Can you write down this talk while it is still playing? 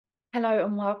Hello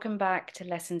and welcome back to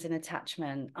Lessons in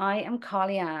Attachment. I am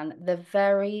Carly Ann, the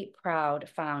very proud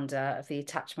founder of the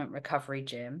Attachment Recovery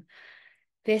Gym.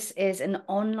 This is an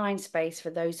online space for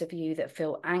those of you that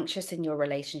feel anxious in your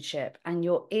relationship and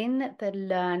you're in the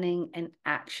learning and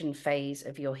action phase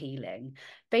of your healing.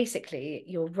 Basically,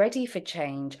 you're ready for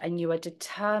change and you are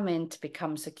determined to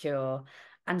become secure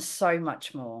and so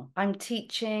much more. I'm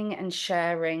teaching and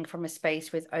sharing from a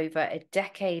space with over a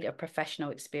decade of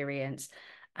professional experience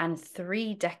and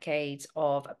 3 decades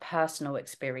of personal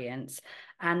experience.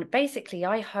 And basically,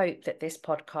 I hope that this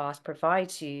podcast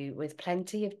provides you with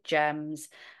plenty of gems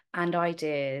and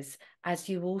ideas as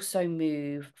you also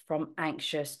move from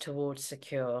anxious towards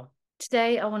secure.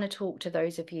 Today, I want to talk to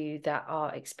those of you that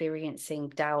are experiencing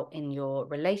doubt in your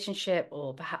relationship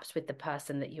or perhaps with the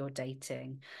person that you're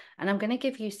dating. And I'm going to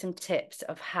give you some tips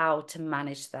of how to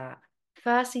manage that.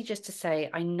 Firstly, just to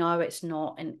say, I know it's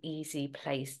not an easy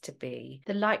place to be.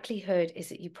 The likelihood is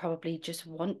that you probably just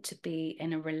want to be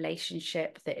in a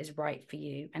relationship that is right for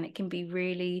you. And it can be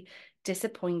really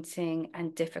disappointing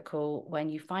and difficult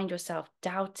when you find yourself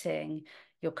doubting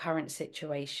your current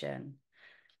situation.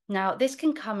 Now, this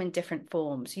can come in different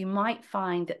forms. You might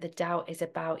find that the doubt is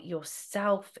about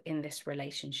yourself in this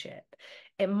relationship.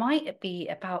 It might be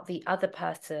about the other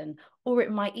person, or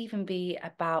it might even be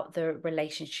about the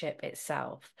relationship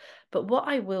itself. But what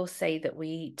I will say that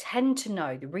we tend to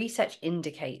know, the research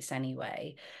indicates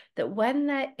anyway, that when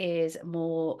there is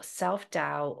more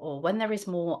self-doubt or when there is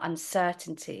more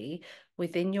uncertainty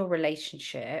within your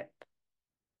relationship,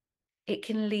 it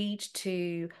can lead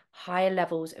to higher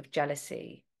levels of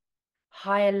jealousy,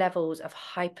 higher levels of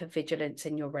hypervigilance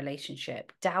in your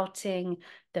relationship, doubting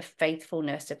the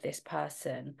faithfulness of this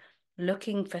person,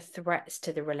 looking for threats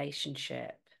to the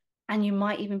relationship. And you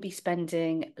might even be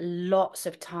spending lots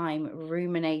of time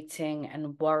ruminating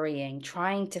and worrying,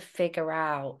 trying to figure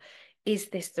out, is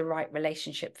this the right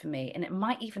relationship for me? And it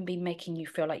might even be making you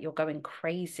feel like you're going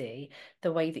crazy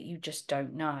the way that you just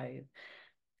don't know.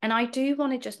 And I do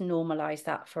want to just normalize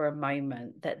that for a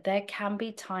moment, that there can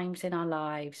be times in our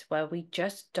lives where we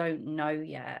just don't know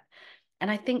yet. And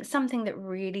I think something that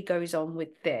really goes on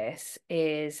with this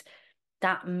is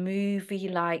that movie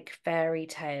like fairy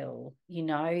tale,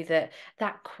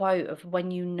 that quote of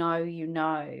when you know, you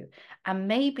know, and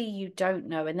maybe you don't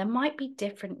know, and there might be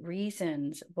different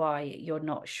reasons why you're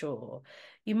not sure.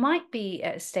 You might be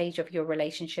at a stage of your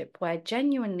relationship where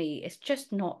genuinely it's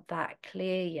just not that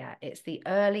clear yet. It's the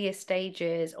earliest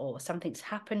stages, or something's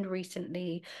happened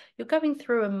recently. You're going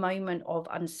through a moment of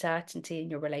uncertainty in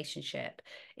your relationship.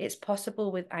 It's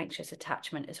possible with anxious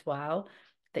attachment as well,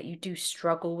 that you do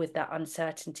struggle with that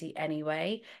uncertainty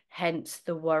anyway, hence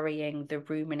the worrying, the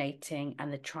ruminating,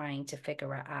 and the trying to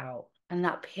figure it out. And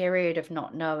that period of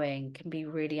not knowing can be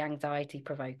really anxiety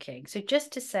provoking. So,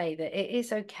 just to say that it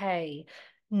is okay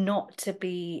not to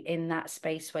be in that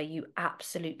space where you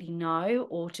absolutely know,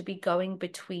 or to be going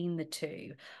between the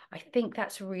two. I think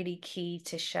that's really key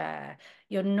to share.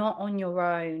 You're not on your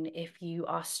own if you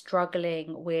are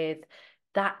struggling with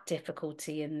that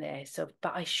difficulty in this of,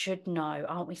 but I should know.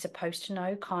 Aren't we supposed to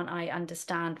know? Can't I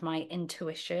understand my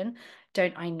intuition?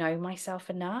 Don't I know myself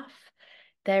enough?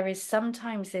 There is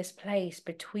sometimes this place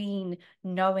between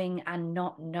knowing and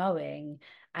not knowing,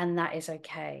 and that is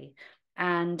okay.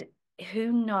 And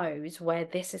who knows where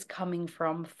this is coming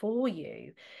from for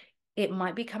you? It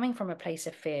might be coming from a place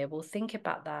of fear. Well, think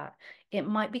about that. It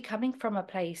might be coming from a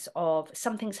place of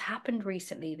something's happened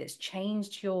recently that's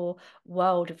changed your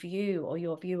worldview or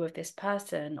your view of this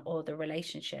person or the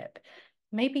relationship.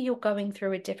 Maybe you're going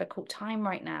through a difficult time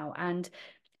right now and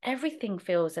everything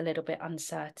feels a little bit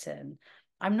uncertain.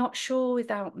 I'm not sure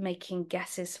without making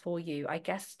guesses for you. I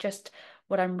guess just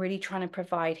what I'm really trying to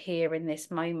provide here in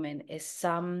this moment is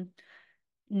some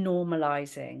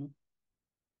normalizing.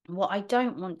 What I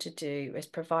don't want to do is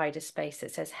provide a space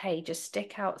that says, hey, just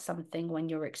stick out something when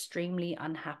you're extremely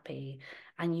unhappy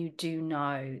and you do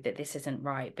know that this isn't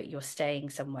right, but you're staying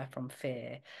somewhere from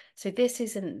fear. So this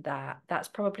isn't that. That's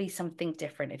probably something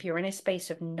different. If you're in a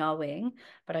space of knowing,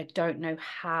 but I don't know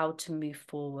how to move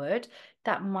forward,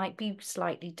 that might be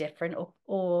slightly different,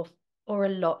 or a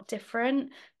lot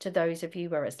different to those of you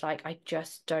where it's like, I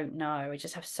just don't know. I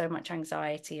just have so much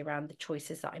anxiety around the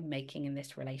choices that I'm making in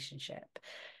this relationship.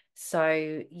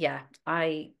 So, yeah,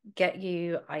 I get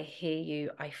you, I hear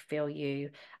you, I feel you.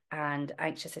 And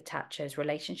anxious attachers,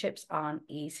 relationships aren't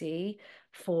easy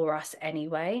for us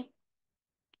anyway.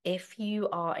 If you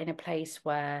are in a place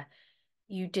where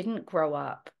you didn't grow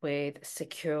up with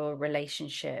secure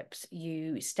relationships,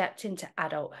 you stepped into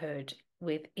adulthood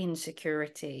with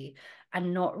insecurity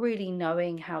and not really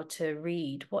knowing how to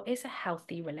read what is a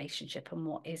healthy relationship and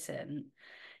what isn't,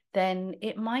 then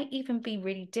it might even be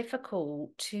really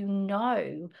difficult to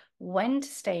know when to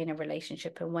stay in a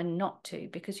relationship and when not to,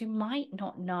 because you might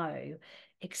not know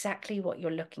exactly what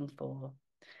you're looking for.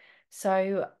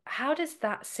 So, how does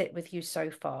that sit with you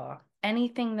so far?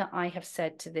 Anything that I have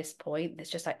said to this point that's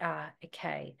just like,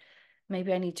 okay,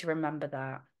 maybe I need to remember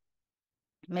that.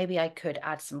 Maybe I could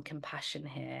add some compassion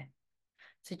here.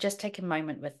 So just take a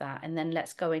moment with that, and then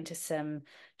let's go into some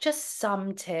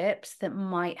tips that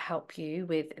might help you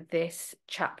with this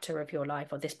chapter of your life,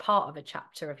 or this part of a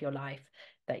chapter of your life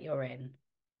that you're in.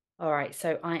 All right,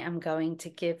 so I am going to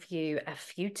give you a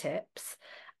few tips.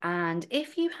 And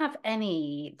if you have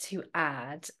any to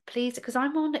add, please, because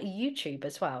I'm on YouTube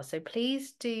as well, so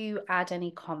please do add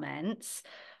any comments.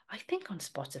 I think on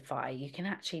Spotify you can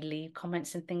actually leave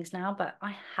comments and things now, but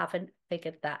I haven't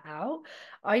figured that out.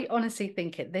 I honestly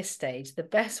think at this stage, the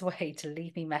best way to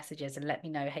leave me messages and let me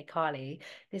know, hey, Carly,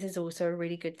 this is also a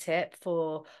really good tip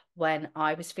for when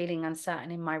I was feeling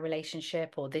uncertain in my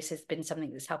relationship, or this has been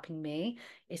something that's helping me,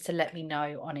 is to let me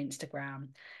know on Instagram,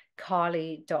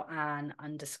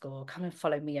 carly.ann_. Come and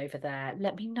follow me over there.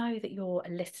 Let me know that you're a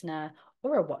listener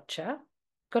or a watcher.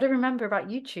 Got to remember about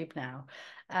YouTube now.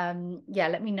 Yeah,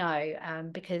 let me know,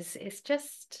 because it's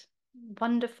just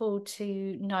wonderful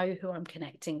to know who I'm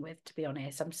connecting with, to be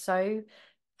honest. I'm so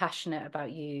passionate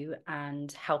about you and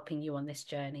helping you on this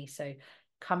journey. So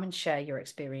come and share your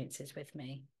experiences with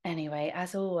me. Anyway,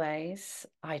 as always,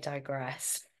 I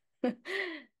digress.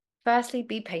 Firstly,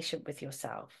 be patient with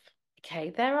yourself. Okay,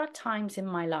 there are times in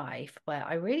my life where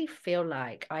I really feel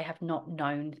like I have not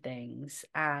known things,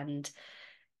 and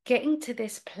getting to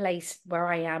this place where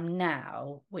I am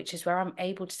now, which is where I'm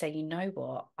able to say, you know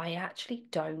what, I actually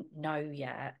don't know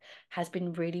yet, has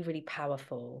been really, really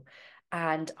powerful.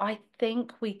 And I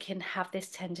think we can have this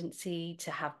tendency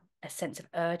to have a sense of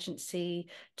urgency,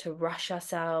 to rush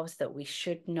ourselves, that we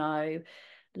should know.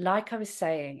 Like I was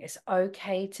saying, it's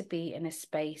okay to be in a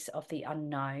space of the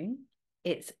unknown.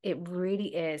 It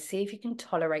really is. See if you can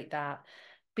tolerate that.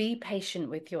 Be patient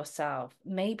with yourself.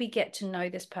 Maybe get to know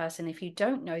this person if you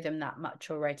don't know them that much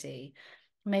already.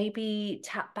 Maybe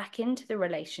tap back into the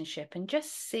relationship and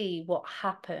just see what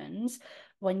happens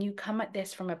when you come at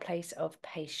this from a place of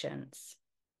patience.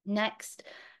 Next,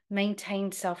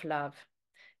 maintain self-love.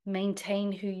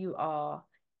 Maintain who you are.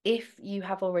 If you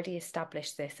have already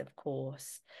established this, of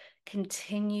course,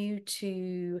 continue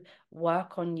to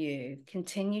work on you,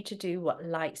 continue to do what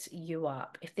lights you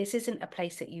up. If this isn't a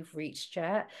place that you've reached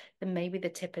yet, then maybe the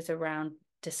tip is around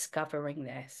discovering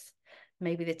this.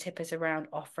 Maybe the tip is around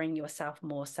offering yourself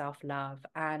more self-love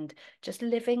and just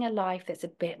living a life that's a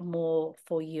bit more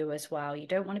for you as well. You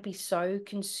don't want to be so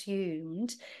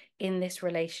consumed in this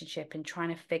relationship and trying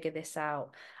to figure this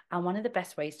out. And one of the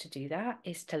best ways to do that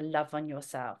is to love on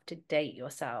yourself, to date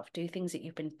yourself, do things that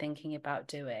you've been thinking about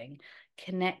doing,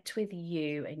 connect with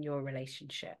you and your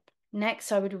relationship.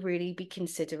 Next, I would really be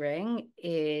considering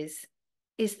is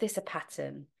this a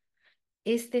pattern?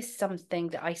 Is this something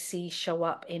that I see show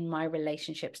up in my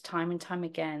relationships time and time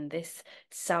again? This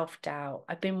self-doubt.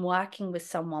 I've been working with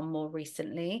someone more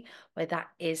recently where that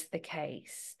is the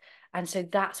case. And so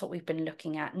that's what we've been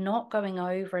looking at, not going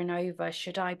over and over,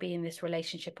 should I be in this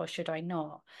relationship or should I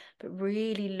not? But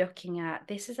really looking at,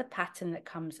 this is a pattern that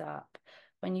comes up.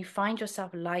 When you find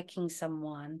yourself liking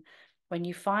someone, when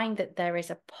you find that there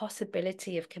is a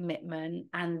possibility of commitment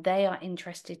and they are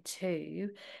interested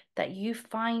too, that you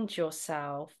find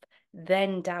yourself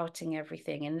then doubting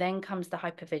everything. And then comes the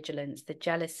hypervigilance, the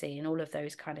jealousy, and all of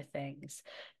those kind of things.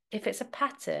 If it's a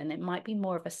pattern, it might be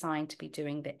more of a sign to be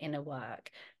doing the inner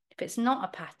work. If it's not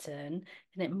a pattern,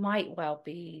 then it might well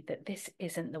be that this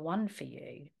isn't the one for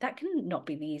you. That can not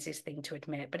be the easiest thing to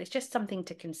admit, but it's just something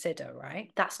to consider, right?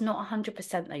 That's not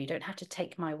 100% though. You don't have to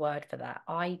take my word for that.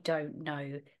 I don't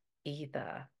know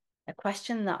either. A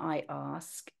question that I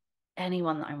ask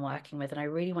anyone that I'm working with, and I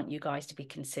really want you guys to be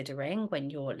considering when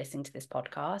you're listening to this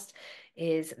podcast,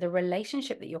 is the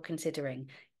relationship that you're considering,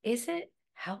 is it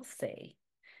healthy?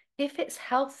 If it's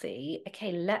healthy,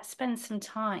 okay, let's spend some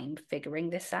time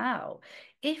figuring this out.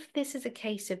 If this is a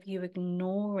case of you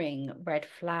ignoring red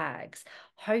flags,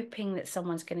 hoping that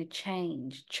someone's going to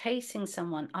change, chasing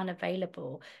someone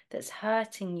unavailable that's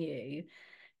hurting you,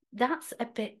 that's a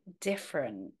bit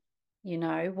different. You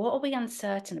know, what are we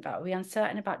uncertain about? Are we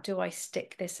uncertain about, do I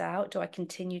stick this out? Do I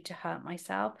continue to hurt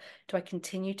myself? Do I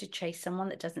continue to chase someone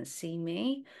that doesn't see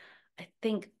me? I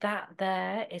think that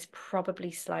there is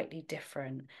probably slightly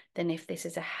different than if this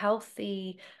is a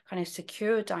healthy, kind of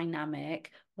secure dynamic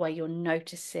where you're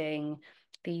noticing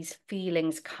these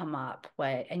feelings come up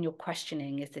and you're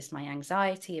questioning, is this my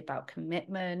anxiety about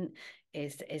commitment?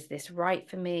 Is this right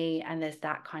for me? And there's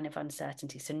that kind of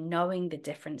uncertainty. So knowing the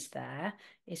difference there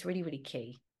is really, really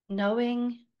key.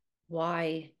 Knowing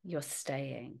why you're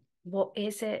staying. What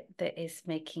is it that is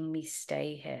making me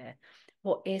stay here?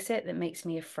 What is it that makes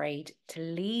me afraid to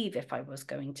leave if I was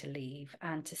going to leave,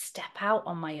 and to step out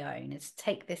on my own and to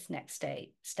take this next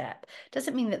step?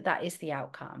 Doesn't mean that that is the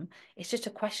outcome. It's just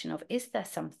a question of, is there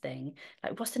something,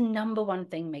 like, what's the number one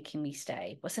thing making me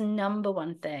stay? What's the number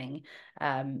one thing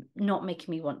not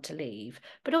making me want to leave?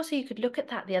 But also you could look at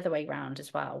that the other way around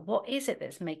as well. What is it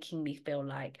that's making me feel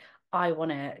like I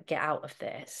want to get out of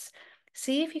this?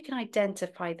 See if you can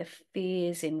identify the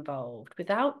fears involved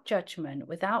without judgment,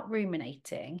 without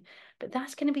ruminating. But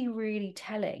that's going to be really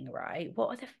telling, right? What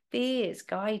are the fears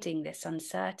guiding this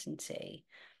uncertainty?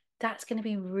 That's going to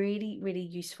be really, really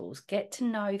useful. Get to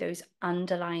know those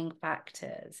underlying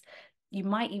factors. You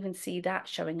might even see that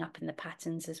showing up in the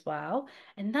patterns as well.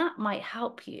 And that might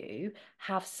help you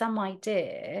have some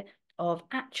idea of,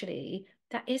 actually,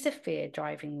 that is a fear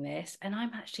driving this, and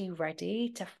I'm actually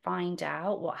ready to find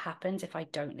out what happens if I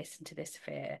don't listen to this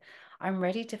fear. I'm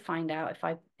ready to find out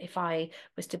if I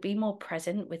was to be more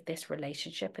present with this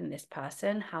relationship and this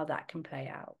person, how that can play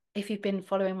out. If you've been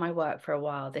following my work for a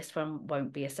while, this one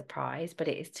won't be a surprise, but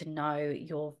it is to know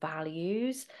your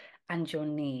values and your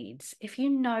needs. If you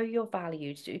know your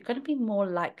values, you're going to be more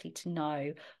likely to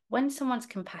know when someone's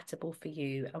compatible for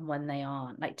you and when they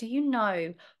aren't. Like, do you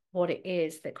know what it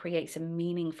is that creates a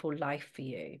meaningful life for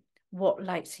you? What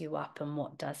lights you up and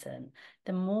what doesn't?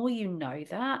 The more you know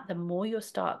that, the more you'll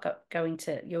start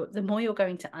the more you're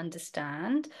going to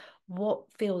understand what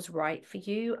feels right for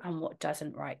you and what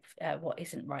what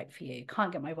isn't right for you.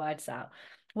 Can't get my words out.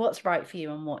 What's right for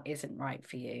you and what isn't right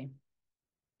for you.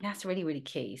 That's really, really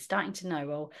key. Starting to know,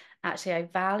 well, actually, I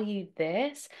value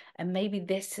this, and maybe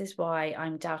this is why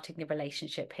I'm doubting the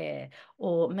relationship here.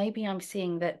 Or maybe I'm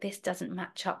seeing that this doesn't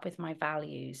match up with my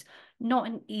values. Not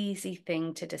an easy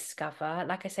thing to discover.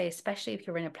 Like I say, especially if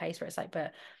you're in a place where it's like,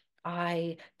 but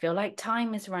I feel like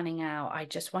time is running out. I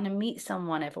just want to meet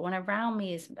someone. Everyone around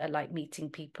me is like meeting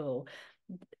people.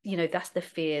 That's the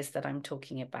fears that I'm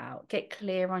talking about. Get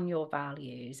clear on your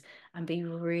values and be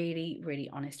really, really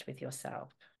honest with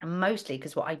yourself. And mostly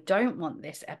because what I don't want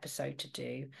this episode to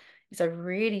do is, I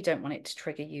really don't want it to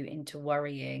trigger you into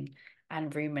worrying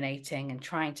and ruminating and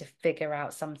trying to figure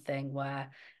out something where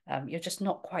you're just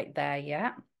not quite there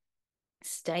yet.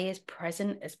 Stay as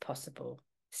present as possible.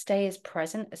 Stay as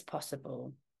present as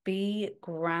possible. Be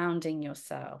grounding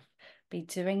yourself. Be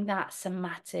doing that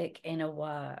somatic inner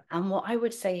work. And what I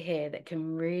would say here that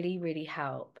can really, really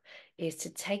help is to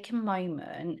take a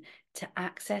moment to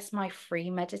access my free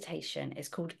meditation. It's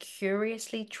called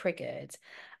Curiously Triggered,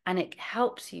 and it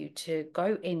helps you to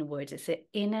go inward. It's an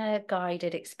inner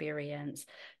guided experience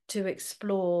to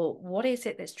explore, what is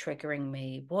it that's triggering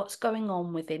me? What's going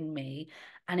on within me?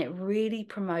 And it really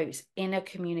promotes inner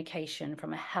communication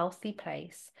from a healthy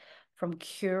place, from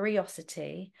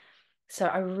curiosity. So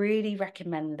I really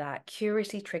recommend that.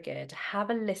 Curiously Triggered. Have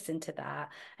a listen to that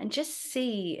and just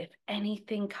see if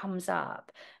anything comes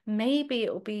up. Maybe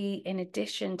it will be in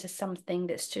addition to something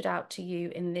that stood out to you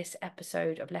in this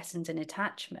episode of Lessons in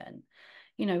Attachment.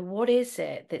 What is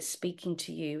it that's speaking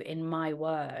to you in my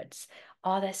words?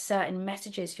 Are there certain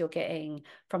messages you're getting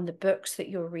from the books that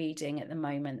you're reading at the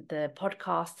moment, the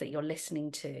podcasts that you're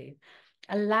listening to?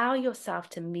 Allow yourself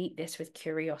to meet this with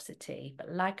curiosity.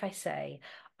 But like I say,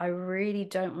 I really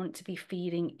don't want to be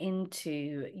feeding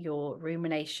into your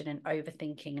rumination and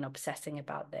overthinking and obsessing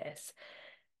about this.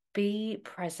 Be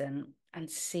present and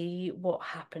see what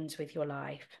happens with your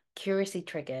life. Curiously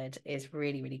Triggered is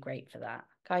really, really great for that.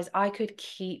 Guys, I could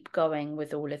keep going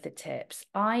with all of the tips.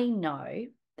 I know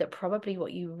that probably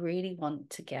what you really want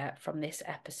to get from this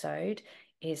episode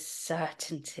is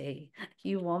certainty.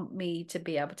 You want me to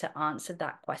be able to answer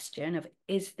that question of,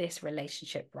 is this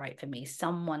relationship right for me?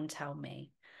 Someone tell me.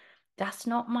 That's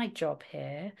not my job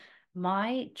here.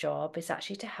 My job is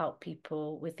actually to help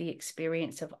people with the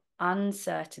experience of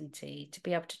uncertainty, to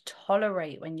be able to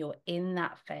tolerate when you're in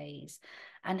that phase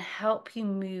and help you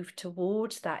move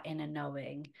towards that inner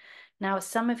knowing. Now,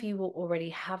 some of you will already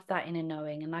have that inner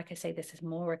knowing. And like I say, this is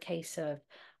more a case of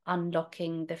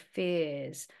unlocking the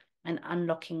fears and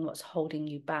unlocking what's holding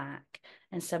you back.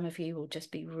 And some of you will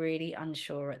just be really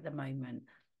unsure at the moment.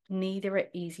 Neither are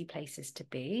easy places to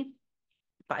be.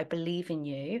 But I believe in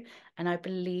you, and I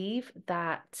believe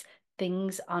that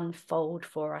things unfold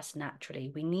for us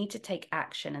naturally. We need to take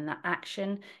action, and that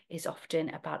action is often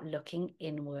about looking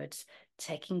inwards,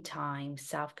 taking time,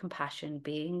 self-compassion,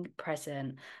 being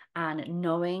present, and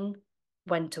knowing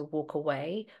when to walk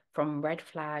away from red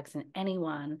flags and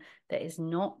anyone that is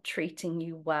not treating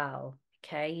you well.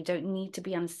 Okay, you don't need to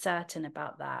be uncertain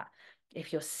about that.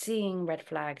 If you're seeing red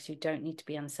flags, you don't need to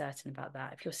be uncertain about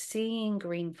that. If you're seeing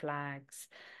green flags,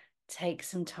 take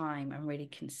some time and really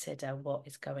consider what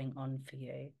is going on for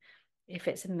you. If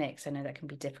it's a mix, I know that can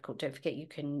be difficult. Don't forget you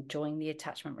can join the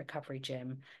attachment recovery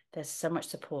gym. There's so much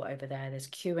support over there. There's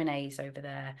Q&As over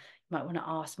there. You might want to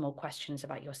ask more questions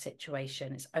about your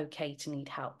situation. It's okay to need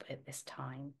help at this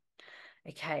time.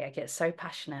 Okay, I get so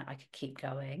passionate, I could keep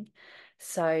going.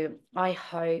 So I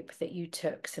hope that you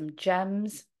took some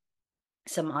gems,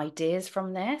 some ideas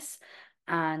from this,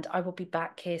 and I will be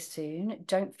back here soon.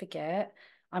 Don't forget,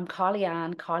 I'm Carly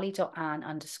Ann, carly.ann_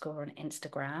 on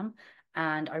Instagram.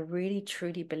 And I really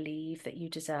truly believe that you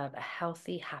deserve a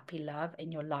healthy, happy love in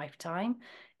your lifetime,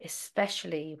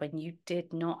 especially when you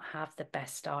did not have the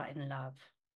best start in love.